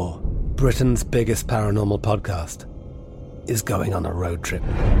Radio 4, Britain's biggest paranormal podcast is going on a road trip.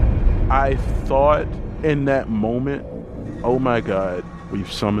 I thought in that moment, oh my God,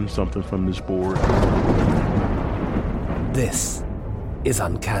 we've summoned something from this board. This is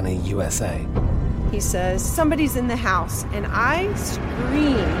Uncanny USA. He says, somebody's in the house, and I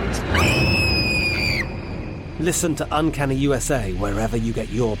screamed. Listen to Uncanny USA wherever you get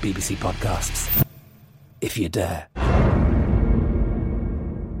your BBC podcasts, if you dare.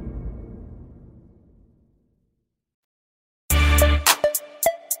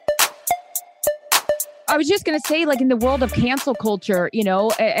 I was just going to say, like, in the world of cancel culture, you know,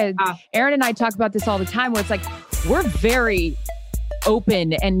 Erin and I talk about this all the time, where it's like, we're very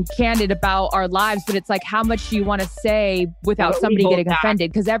open and candid about our lives, but it's like, how much do you want to say without somebody getting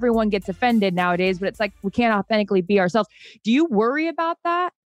offended? Because everyone gets offended nowadays, but it's like, we can't authentically be ourselves. Do you worry about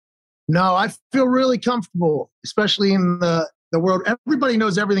that? No, I feel really comfortable, especially in the world. Everybody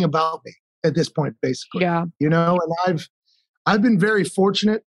knows everything about me at this point, basically. Yeah. You know, and I've been very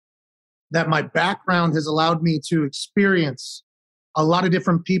fortunate that my background has allowed me to experience a lot of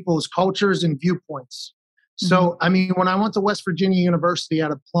different people's cultures and viewpoints. So, I mean, when I went to West Virginia University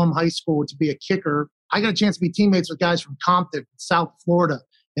out of Plum High School to be a kicker, I got a chance to be teammates with guys from Compton, South Florida,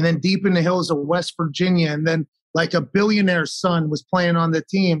 and then deep in the hills of West Virginia. And then like a billionaire's son was playing on the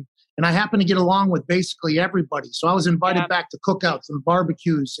team. And I happened to get along with basically everybody. So I was invited back to cookouts and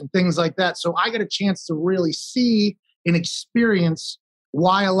barbecues and things like that. So I got a chance to really see and experience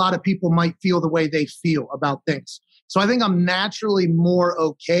why a lot of people might feel the way they feel about things. So I think I'm naturally more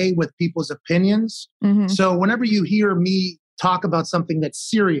okay with people's opinions. So whenever you hear me talk about something that's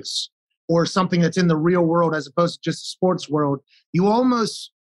serious or something that's in the real world as opposed to just the sports world,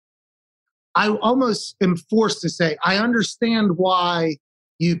 I almost am forced to say, I understand why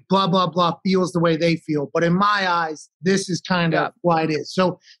you blah, blah, blah feels the way they feel. But in my eyes, this is kind of why it is.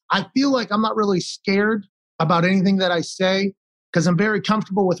 So I feel like I'm not really scared about anything that I say because I'm very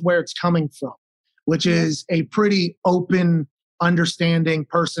comfortable with where it's coming from, which is a pretty open, understanding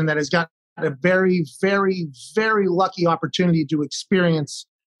person that has got a very, very, very lucky opportunity to experience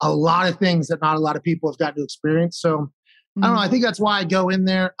a lot of things that not a lot of people have gotten to experience. So I don't know. I think that's why I go in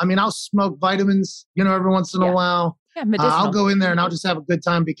there. I mean, I'll smoke vitamins, you know, every once in a while. Yeah, I'll go in there and I'll just have a good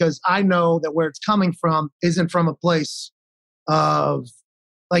time because I know that where it's coming from isn't from a place of,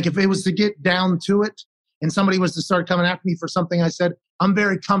 like, if it was to get down to it and somebody was to start coming after me for something I said, I'm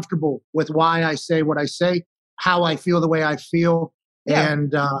very comfortable with why I say what I say, how I feel the way I feel. Yeah.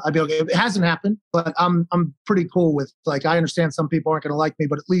 And I'd be okay. It hasn't happened, but I'm pretty cool with, like, I understand some people aren't going to like me,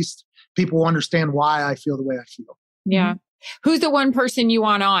 but at least people will understand why I feel the way I feel. Yeah. Who's the one person you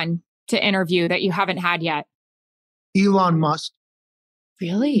want on to interview that you haven't had yet? Elon Musk.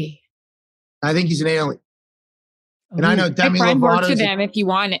 Really? I think he's an alien. And I know Demi Lovato works with him if you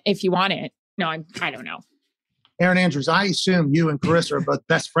want it. No, I don't know. Erin Andrews, I assume you and Carissa are both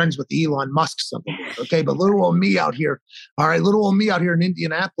best friends with Elon Musk something. Okay, but little old me out here. All right, little old me out here in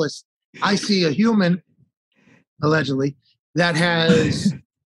Indianapolis. I see a human, allegedly, that has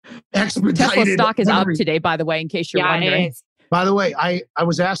expedited. Tesla stock is up today, by the way, in case you're wondering. It is. By the way, I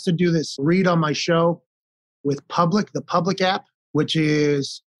was asked to do this read on my show with Public, the Public app, which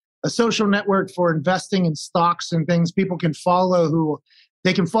is a social network for investing in stocks and things. People can follow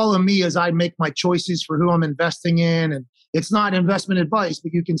they can follow me as I make my choices for who I'm investing in. And it's not investment advice,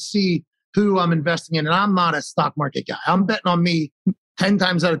 but you can see who I'm investing in. And I'm not a stock market guy. I'm betting on me 10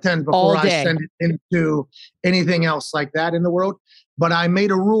 times out of 10 before I send it into anything else like that in the world. But I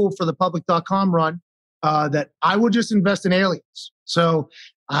made a rule for the public.com run that I would just invest in aliens. So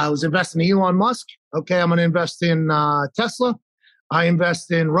I was investing in Elon Musk. Okay, I'm going to invest in Tesla. I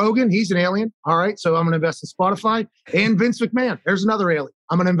invest in Rogan. He's an alien. All right, so I'm going to invest in Spotify. And Vince McMahon. There's another alien.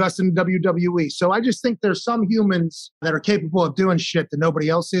 I'm going to invest in WWE. So I just think there's some humans that are capable of doing shit that nobody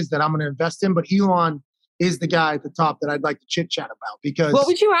else is that I'm going to invest in. But Elon is the guy at the top that I'd like to chit chat about, because what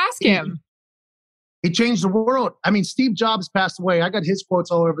would you ask him? He changed the world. I mean, Steve Jobs passed away. I got his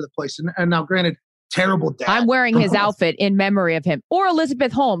quotes all over the place. And now, granted, terrible dad. I'm wearing his outfit in memory of him, or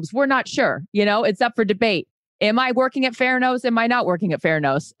Elizabeth Holmes. We're not sure. It's up for debate. Am I working at Fairnose? Am I not working at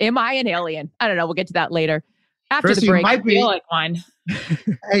Fairnose? Am I an alien? I don't know. We'll get to that later. After Chrissy, the break. might be, I feel like one.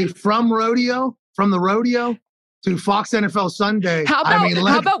 Hey, from the rodeo to Fox NFL Sunday. How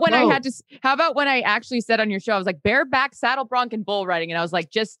about when I actually said on your show, I was like, bareback, saddle bronc, and bull riding. And I was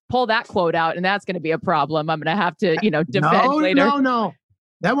like, just pull that quote out, and that's going to be a problem. I'm going to have to, defend later. No.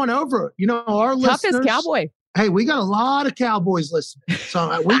 That went over. Our toughest listeners. cowboy. Hey, we got a lot of cowboys listening.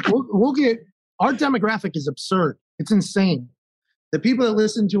 So we'll get, our demographic is absurd. It's insane. The people that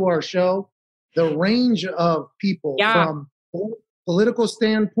listen to our show, the range of people from political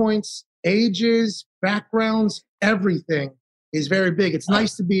standpoints, ages, backgrounds, everything is very big. It's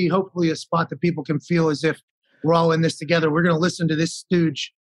nice to be hopefully a spot that people can feel as if we're all in this together. We're going to listen to this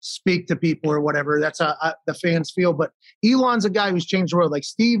stooge speak to people or whatever. That's how the fans feel. But Elon's a guy who's changed the world. Like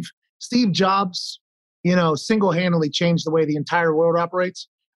Steve Jobs, single-handedly changed the way the entire world operates.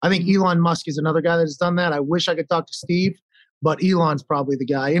 I think Elon Musk is another guy that has done that. I wish I could talk to Steve, but Elon's probably the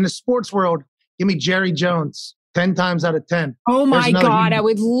guy. In the sports world, give me Jerry Jones 10 times out of 10. Oh my God, I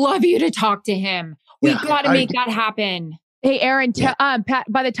would love you to talk to him. We got to make that happen. Hey, Aaron, Pat,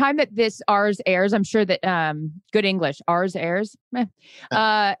 by the time that ours airs, I'm sure that good English, ours airs.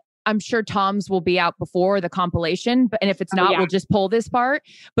 I'm sure Tom's will be out before the compilation, and if it's not, we'll just pull this part.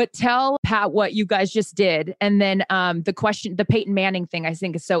 But tell Pat what you guys just did, and then the Peyton Manning thing, I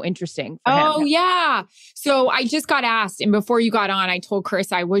think is so interesting. Yeah. So I just got asked, and before you got on, I told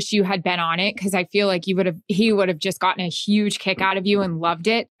Chris I wish you had been on it, because I feel like he would have just gotten a huge kick out of you and loved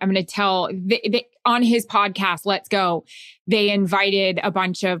it. I'm going to tell on his podcast, Let's Go, they invited a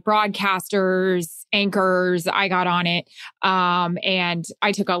bunch of broadcasters, anchors. I got on it. And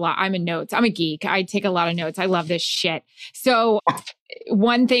I took a lot. I'm in notes. I'm a geek. I take a lot of notes. I love this shit. So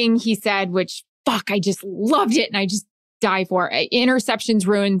one thing he said, which I just loved it. And I just die for it. Interceptions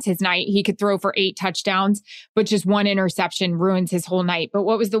ruins his night. He could throw for 8 touchdowns, but just one interception ruins his whole night. But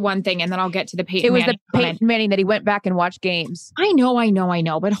what was the one thing? And then I'll get to the Peyton Manning. It was the Peyton Manning that he went back and watched games. I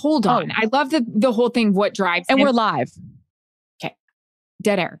know. But hold on. I love the whole thing. What drives him. And we're live. Okay.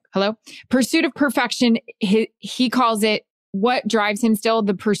 Dead air. Hello. Pursuit of perfection. He calls it, what drives him still?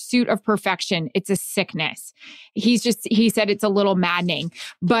 The pursuit of perfection. It's a sickness. He said it's a little maddening.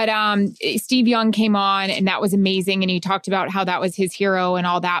 But Steve Young came on, and that was amazing. And he talked about how that was his hero and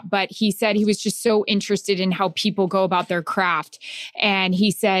all that. But he said he was just so interested in how people go about their craft. And he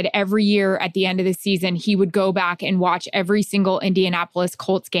said every year at the end of the season, he would go back and watch every single Indianapolis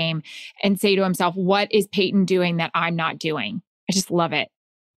Colts game and say to himself, what is Peyton doing that I'm not doing? I just love it.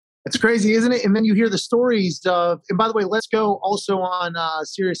 It's crazy, isn't it? And then you hear the stories of, and by the way, Let's Go also on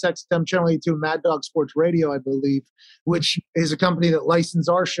Sirius XM Channel 82, Mad Dog Sports Radio, I believe, which is a company that licensed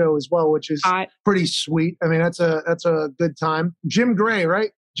our show as well, which is pretty sweet. I mean, that's a good time. Jim Gray, right?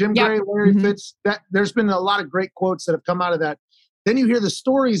 Jim Gray, Larry Fitz. There's been a lot of great quotes that have come out of that. Then you hear the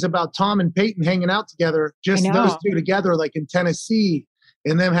stories about Tom and Peyton hanging out together, just those two together, like in Tennessee,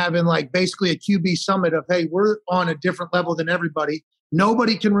 and them having like basically a QB summit of, hey, we're on a different level than everybody.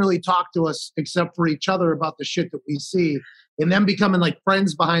 Nobody can really talk to us except for each other about the shit that we see. And them becoming like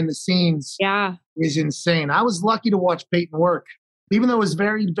friends behind the scenes is insane. I was lucky to watch Peyton work, even though it was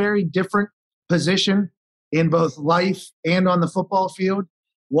very, very different position in both life and on the football field.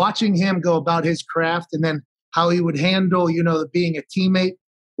 Watching him go about his craft, and then how he would handle, being a teammate,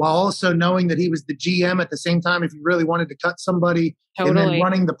 while also knowing that he was the GM at the same time if you really wanted to cut somebody. And then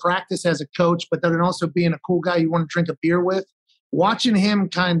running the practice as a coach, but then also being a cool guy you want to drink a beer with. Watching him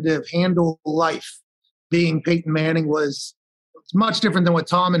kind of handle life being Peyton Manning was much different than what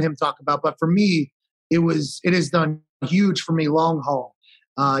Tom and him talk about. But for me, it has done huge for me long haul.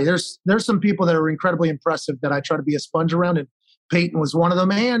 There's some people that are incredibly impressive that I try to be a sponge around, and Peyton was one of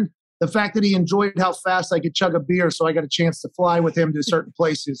them. And the fact that he enjoyed how fast I could chug a beer so I got a chance to fly with him to certain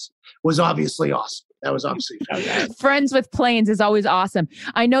places was obviously awesome. That was obviously fantastic. Friends with planes is always awesome.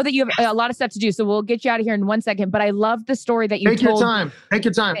 I know that you have a lot of stuff to do, so we'll get you out of here in 1 second. But I love the story that you told. Take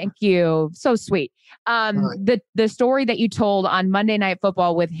your time. Thank you. So sweet. The story that you told on Monday Night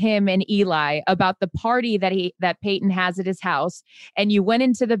Football with him and Eli about the party that Peyton has at his house, and you went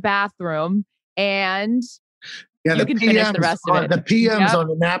into the bathroom and you can finish the rest of it. The PMs on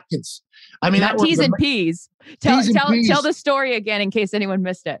the napkins. I mean, not T's and P's. Tell the story again in case anyone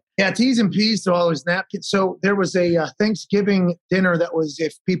missed it. Yeah, T's and P's to all those napkins. So there was a Thanksgiving dinner that was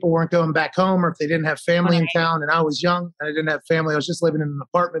if people weren't going back home or if they didn't have family in town. And I was young and I didn't have family. I was just living in an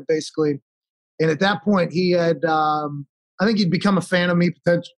apartment basically. And at that point, he had, I think he'd become a fan of me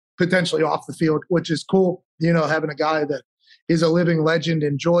potentially off the field, which is cool. You know, having a guy that is a living legend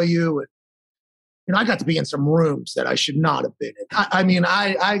enjoy you. And, you know, I got to be in some rooms that I should not have been in.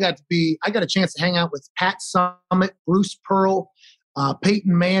 I got a chance to hang out with Pat Summitt, Bruce Pearl,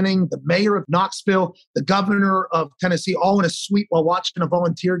 Peyton Manning, the mayor of Knoxville, the governor of Tennessee, all in a suite while watching a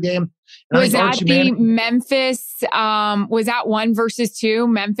Volunteer game. And was that the Memphis? Was that 1 versus 2?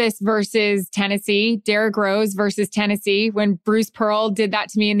 Memphis versus Tennessee? Derrick Rose versus Tennessee when Bruce Pearl did that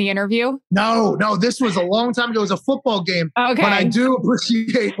to me in the interview? No, this was a long time ago. It was a football game. Okay. But I do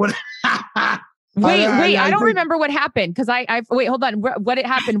appreciate what... Wait, I don't remember what happened because wait, hold on. What it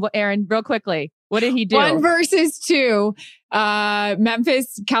happened, Aaron, real quickly. What did he do? 1 versus 2.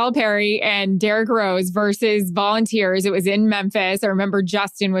 Memphis Calipari and Derrick Rose versus Volunteers. It was in Memphis. I remember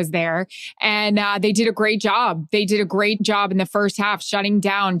Justin was there and they did a great job. They did a great job in the first half shutting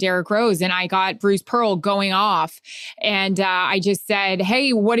down Derrick Rose. And I got Bruce Pearl going off. And I just said,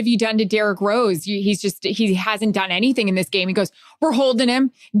 hey, what have you done to Derrick Rose? He hasn't done anything in this game. He goes, we're holding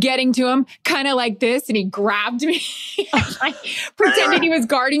him, getting to him, kind of like this. And he grabbed me. I pretended he was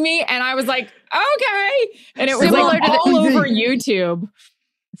guarding me. And I was like, okay. And it was like all over YouTube.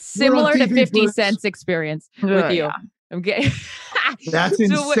 Similar to 50 Cent's experience with you. Okay. That's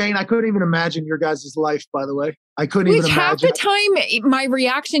insane. I couldn't even imagine your guys' life, by the way. I couldn't even imagine. Half the time, my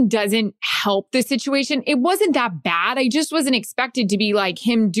reaction doesn't help the situation. It wasn't that bad. I just wasn't expected to be like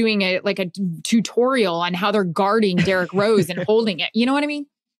him doing a tutorial on how they're guarding Derrick Rose and holding it. You know what I mean?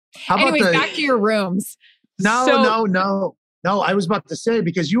 Anyways, back to your rooms. No. I was about to say,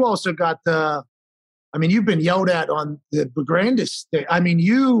 because you also got you've been yelled at on the grandest thing. I mean,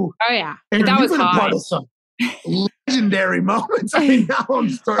 you. Oh, yeah. And that was a part of some legendary moments. I mean, now I'm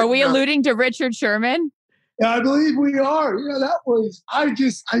starting. Are we alluding to Richard Sherman? Yeah, I believe we are. Yeah, that was, I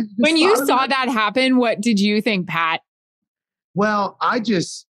just when you saw that happen, what did you think, Pat? Well, I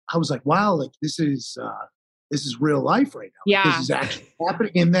was like, wow, like this is real life right now. Yeah. This is actually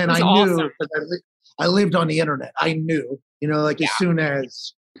happening. And then I knew, I lived on the internet. I knew, as soon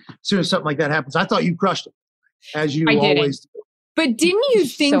as something like that happens, I thought you crushed it, as you always do. But didn't you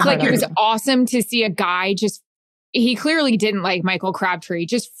think it was awesome to see a guy he clearly didn't like Michael Crabtree,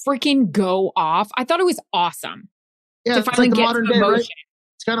 just freaking go off? I thought it was awesome. Yeah, to finally like the get modern some day, emotion. right?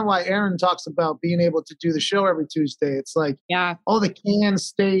 It's kind of why Aaron talks about being able to do the show every Tuesday. It's like, the can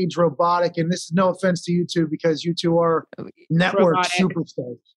stage robotic, and this is no offense to you two, because you two are network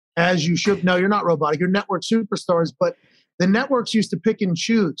superstars, as you should. No, you're not robotic. You're network superstars, but the networks used to pick and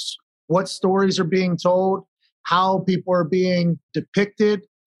choose what stories are being told, how people are being depicted,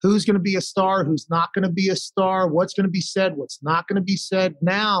 who's going to be a star, who's not going to be a star, what's going to be said, what's not going to be said.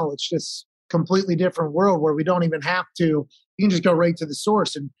 Now it's just completely different world where we don't even have to. You can just go right to the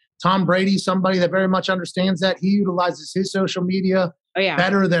source. And Tom Brady, somebody that very much understands that. He utilizes his social media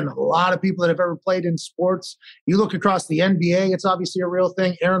better than a lot of people that have ever played in sports. You look across the NBA, it's obviously a real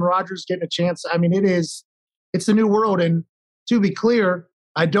thing. Aaron Rodgers getting a chance. I mean, it's the new world. And to be clear,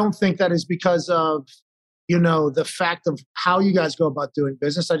 I don't think that is because of, the fact of how you guys go about doing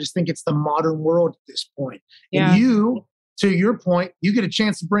business. I just think it's the modern world at this point. Yeah. And you, to your point, you get a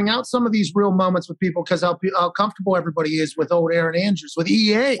chance to bring out some of these real moments with people because how comfortable everybody is with old Aaron Andrews, with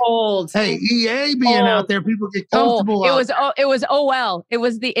EA. Hey, EA being out there, people get comfortable. It was OL. It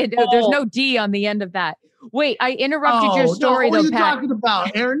was there's no D on the end of that. Wait, I interrupted your story though, Pat. What are you Pat. talking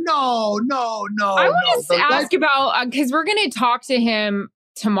about, Aaron? No. I want to ask about, because we're going to talk to him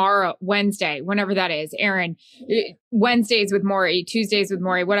tomorrow, Wednesday, whenever that is. Aaron, Wednesdays with Maury, Tuesdays with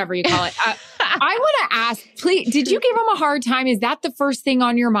Maury, whatever you call it. I want to ask, please, did you give him a hard time? Is that the first thing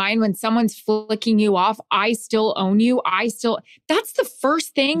on your mind when someone's flicking you off? I still own you. That's the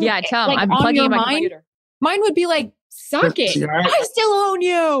first thing. Yeah, tell him. I'm plugging in my computer. Mine would be like, suck it. I still own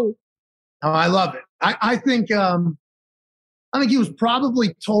you. Oh, I love it. I think he was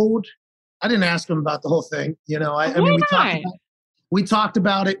probably told. I didn't ask him about the whole thing. We talked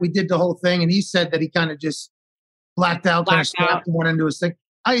about it. We did the whole thing, and he said that he kind of just blacked out, kind of snapped and went into his thing.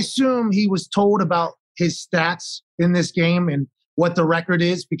 I assume he was told about his stats in this game and what the record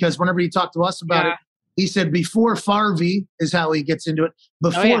is, because whenever he talked to us about it, he said before Favre is how he gets into it.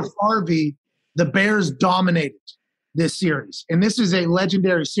 Before Favre, the Bears dominated this series. And this is a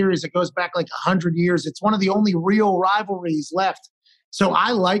legendary series that goes back like 100 years. It's one of the only real rivalries left. So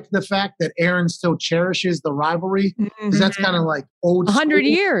I like the fact that Aaron still cherishes the rivalry, because that's kind of like old 100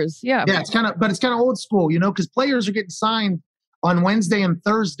 years. Yeah. Yeah, it's kind of old school, because players are getting signed on Wednesday and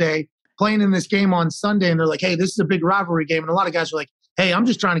Thursday, playing in this game on Sunday, and they're like, hey, this is a big rivalry game. And a lot of guys are like, hey, I'm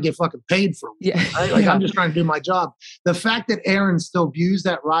just trying to get fucking paid for it. Yeah. Right? I'm just trying to do my job. The fact that Aaron still views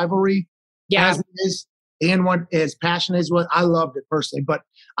that rivalry as it is and what his passion is. What I loved it personally, but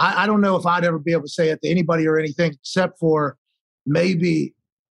I don't know if I'd ever be able to say it to anybody or anything except for maybe.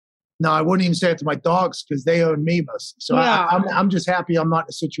 No, I wouldn't even say it to my dogs because they own me most. So I'm just happy I'm not in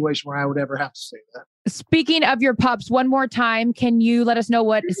a situation where I would ever have to say that. Speaking of your pups, one more time, can you let us know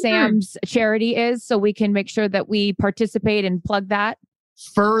what Sam's charity is so we can make sure that we participate and plug that?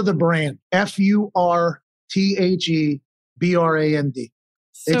 Fur the Brand. FURTHEBRAND.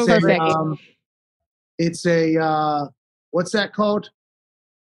 So perfect. It's a what's that called?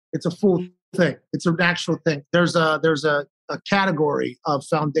 It's a full thing. It's an actual thing. There's a category of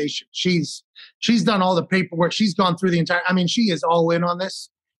foundation. She's done all the paperwork. She's gone through the entire. I mean, she is all in on this,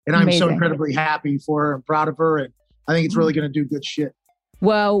 and I'm so incredibly happy for her and proud of her. And I think it's really going to do good shit.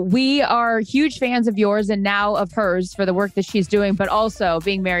 Well, we are huge fans of yours and now of hers for the work that she's doing, but also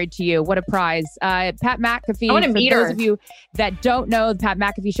being married to you. What a prize. Pat McAfee, I want to meet her. Those of you that don't know, the Pat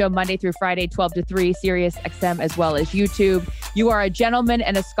McAfee Show, Monday through Friday, 12 to 3, Sirius XM, as well as YouTube. You are a gentleman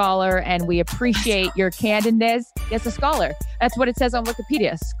and a scholar, and we appreciate your candidness. Yes, a scholar. That's what it says on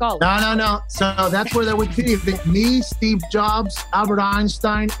Wikipedia, scholar. No. So that's where the Wikipedia thing. Me, Steve Jobs, Albert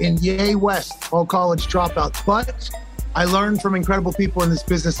Einstein, and Ye West, all college dropouts. But I learned from incredible people in this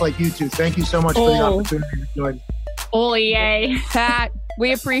business like you two. Thank you so much for the opportunity to join. Oh, yay. Pat,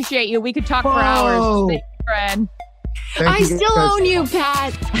 we appreciate you. We could talk for hours. Thank you, friend. I still own you,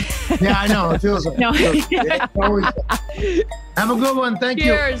 Pat. Yeah, I know. It feels like it. Always. Have a good one. Thank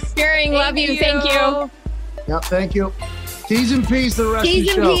you. Cheering. Love you. Thank you. Yep, thank you. T's and P's the rest of the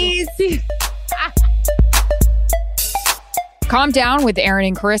show. T's and P's. Calm Down with Aaron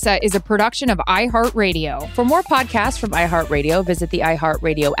and Carissa is a production of iHeartRadio. For more podcasts from iHeartRadio, visit the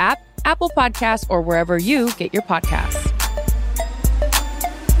iHeartRadio app, Apple Podcasts, or wherever you get your podcasts.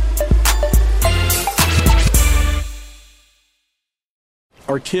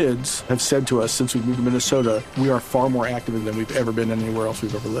 Our kids have said to us since we moved to Minnesota, we are far more active than we've ever been anywhere else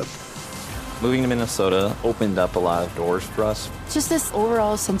we've ever lived. Moving to Minnesota opened up a lot of doors for us. Just this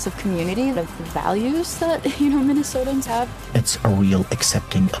overall sense of community, of the values that, Minnesotans have. It's a real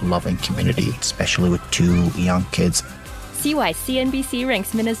accepting, loving community, especially with 2 young kids. See why CNBC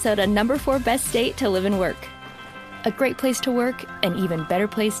ranks Minnesota number 4 best state to live and work. A great place to work, an even better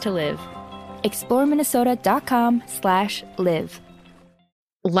place to live. ExploreMinnesota.com/live.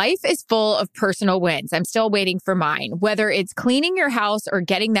 Life is full of personal wins. I'm still waiting for mine. Whether it's cleaning your house or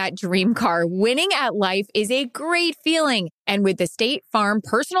getting that dream car, winning at life is a great feeling. And with the State Farm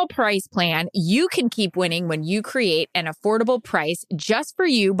Personal Price Plan, you can keep winning when you create an affordable price just for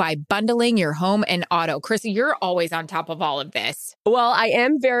you by bundling your home and auto. Krista, you're always on top of all of this. Well, I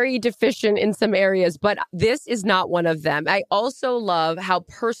am very deficient in some areas, but this is not one of them. I also love how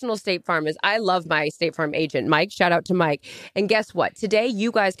personal State Farm is. I love my State Farm agent, Mike. Shout out to Mike. And guess what? Today,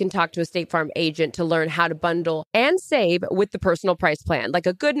 you guys can talk to a State Farm agent to learn how to bundle and save with the Personal Price Plan. Like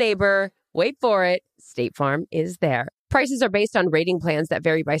a good neighbor, wait for it, State Farm is there. Prices are based on rating plans that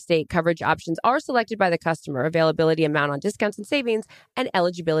vary by state. Coverage options are selected by the customer. Availability, amount on discounts and savings, and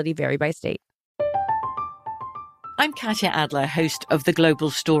eligibility vary by state. I'm Katya Adler, host of The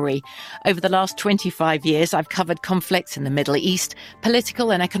Global Story. Over the last 25 years, I've covered conflicts in the Middle East,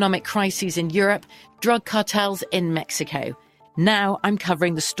 political and economic crises in Europe, drug cartels in Mexico. Now I'm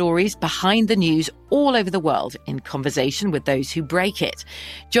covering the stories behind the news all over the world in conversation with those who break it.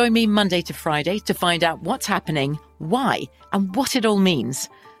 Join me Monday to Friday to find out what's happening, why, and what it all means.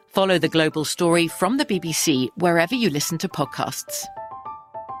 Follow The Global Story from the BBC wherever you listen to podcasts.